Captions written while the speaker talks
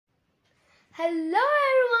Hello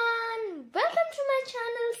everyone, welcome to my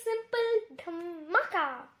channel Simple Dhamaka.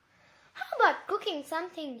 How about cooking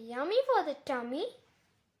something yummy for the tummy?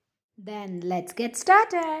 Then let's get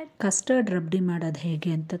started. Custard Rabdi ಮಾಡೋದು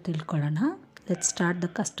ಹೇಗೆ ಅಂತ ತಿಳ್ಕೊಳ್ಳೋಣ. Let's start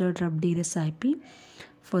the custard Rabdi recipe.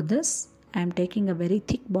 For this I am taking a very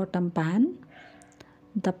thick bottom pan.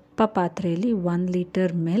 ದಪ್ಪ ಪಾತ್ರೆಯಲ್ಲಿ 1 liter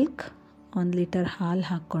milk, 1 liter ಹಾಲು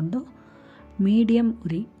ಹಾಕ್ಕೊಂಡು medium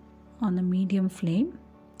ಉರಿ on a medium flame.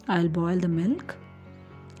 I'll boil the milk.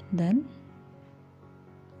 Then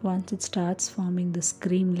once it starts forming this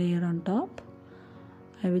cream layer on top,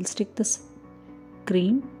 I will stick this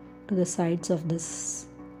cream to the sides of this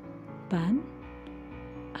pan.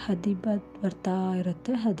 ಹದಿ ಬರ್ತಾ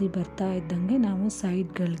ಇರುತ್ತೆ. ಹದಿ ಬರ್ತಾ ಇದ್ದಂಗೆ ನಾವು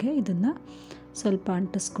ಸೈಡ್ಗಳಿಗೆ ಇದನ್ನು ಸ್ವಲ್ಪ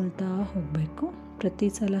ಅಂಟಿಸ್ಕೊಳ್ತಾ ಹೋಗಬೇಕು. ಪ್ರತಿ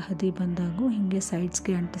ಸಲ ಹದಿ ಬಂದಾಗೂ ಹೀಗೆ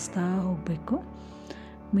ಸೈಡ್ಸ್ಗೆ ಅಂಟಿಸ್ತಾ ಹೋಗಬೇಕು.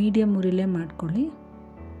 ಮೀಡಿಯಮ್ ಉರಿಲೇ ಮಾಡ್ಕೊಳ್ಳಿ.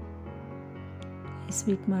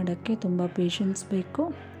 ಸ್ವೀಟ್ ಮಾಡೋಕ್ಕೆ ತುಂಬ ಪೇಷನ್ಸ್ ಬೇಕು,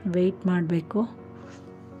 ವೆಯ್ಟ್ ಮಾಡಬೇಕು,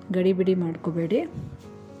 ಗಡಿಬಿಡಿ ಮಾಡ್ಕೋಬೇಡಿ.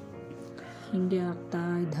 ಹೀಗೆ ಆಗ್ತಾ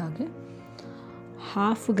ಇದ್ದ ಹಾಗೆ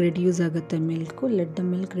ಹಾಫ್ ರೆಡ್ಯೂಸ್ ಆಗುತ್ತೆ milk. Let the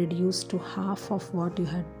milk reduce to half of what you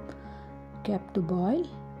had cap to boil.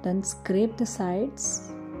 Then scrape the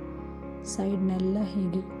ಸೈಡ್ನೆಲ್ಲ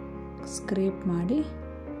ಹೀಗೆ ಸ್ಕ್ರೇಪ್ ಮಾಡಿ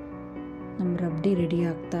ನಮ್ಮ ರಬ್ಡಿ ರೆಡಿ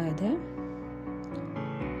ಆಗ್ತಾ ಇದೆ.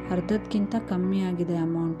 ಅರ್ಧಕ್ಕಿಂತ ಕಮ್ಮಿ ಆಗಿದೆ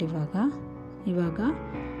ಅಮೌಂಟ್. ಇವಾಗ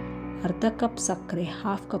ಅರ್ಧ ಕಪ್ ಸಕ್ಕರೆ,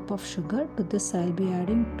 half cup of sugar. To this I will be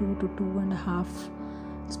adding 2 to 2.5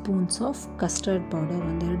 spoons of custard powder.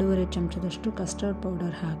 1-2.5 ಚಮಚದಷ್ಟು ಕಸ್ಟರ್ಡ್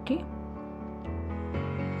ಪೌಡರ್ ಹಾಕಿ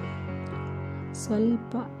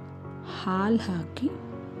ಸ್ವಲ್ಪ ಹಾಲು ಹಾಕಿ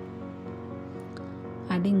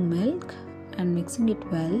adding milk and mixing it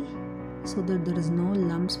well so that there is no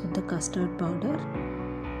lumps with the custard powder.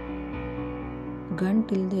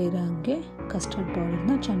 ಗಂಟಿಲ್ಲದೆ ಇರೋ ಹಾಗೆ custard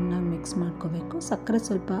ಪೌಡರ್ನ ಚೆನ್ನಾಗಿ mix ಮಾಡ್ಕೋಬೇಕು. ಸಕ್ಕರೆ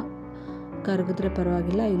ಸ್ವಲ್ಪ ಕರಗಿದ್ರೆ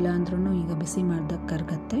ಪರವಾಗಿಲ್ಲ, ಇಲ್ಲಾಂದ್ರೂ ಈಗ ಬಿಸಿ ಮಾಡಿದಾಗ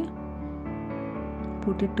ಕರಗತ್ತೆ.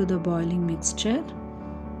 Put it to the boiling mixture.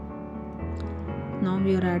 Now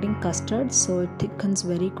we are adding custard so it ಥಿಕ್ಕನ್ಸ್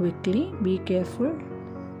very quickly. Be careful,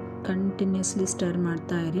 continuously star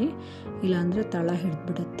ಮಾಡ್ತಾ ಇರಿ, ಇಲ್ಲಾಂದರೆ ತಳ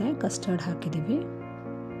ಹಿಡಿದ್ಬಿಡುತ್ತೆ. ಕಸ್ಟರ್ಡ್ ಹಾಕಿದ್ದೀವಿ.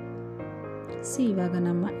 ಇವಾಗ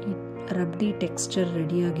ನಮ್ಮ ಈ ರಬ್ಡಿ ಟೆಕ್ಸ್ಚರ್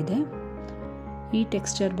ರೆಡಿಯಾಗಿದೆ. ಈ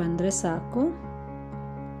ಟೆಕ್ಸ್ಚರ್ ಬಂದರೆ ಸಾಕು.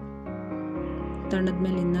 ತಣ್ಣದ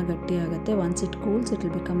ಮೇಲೆ ಇನ್ನೂ ಗಟ್ಟಿ ಆಗುತ್ತೆ. Once it cools it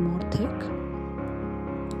will become more thick.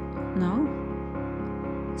 Now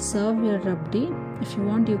serve your rabdi. If you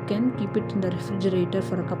want you can keep it in the refrigerator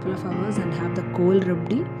for a couple of hours and have the cold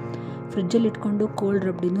rabdi. ಫ್ರಿಜ್ಜಲ್ಲಿ ಇಟ್ಕೊಂಡು cold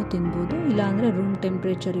ರಬ್ಡಿನೂ ತಿನ್ಬೋದು, ಇಲ್ಲಾಂದರೆ room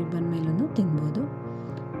ಟೆಂಪ್ರೇಚರಿಗೆ ಬಂದಮೇಲೂ ತಿನ್ಬೋದು.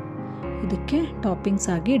 ಇದಕ್ಕೆ toppings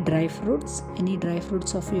ಆಗಿ dry fruits, any dry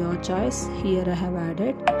fruits of your choice. Here I have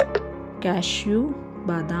added cashew,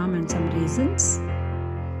 badam and some raisins.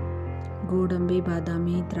 ಗೋಡಂಬಿ,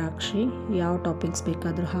 ಬಾದಾಮಿ, ದ್ರಾಕ್ಷಿ, ಯಾವ ಟಾಪಿಂಗ್ಸ್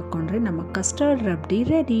ಬೇಕಾದರೂ ಹಾಕ್ಕೊಂಡ್ರೆ ನಮ್ಮ custard rabdi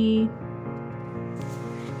ready.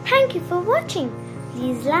 Thank you for watching.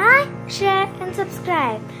 Please like, share and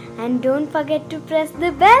subscribe. And don't forget to press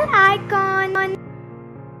the bell icon.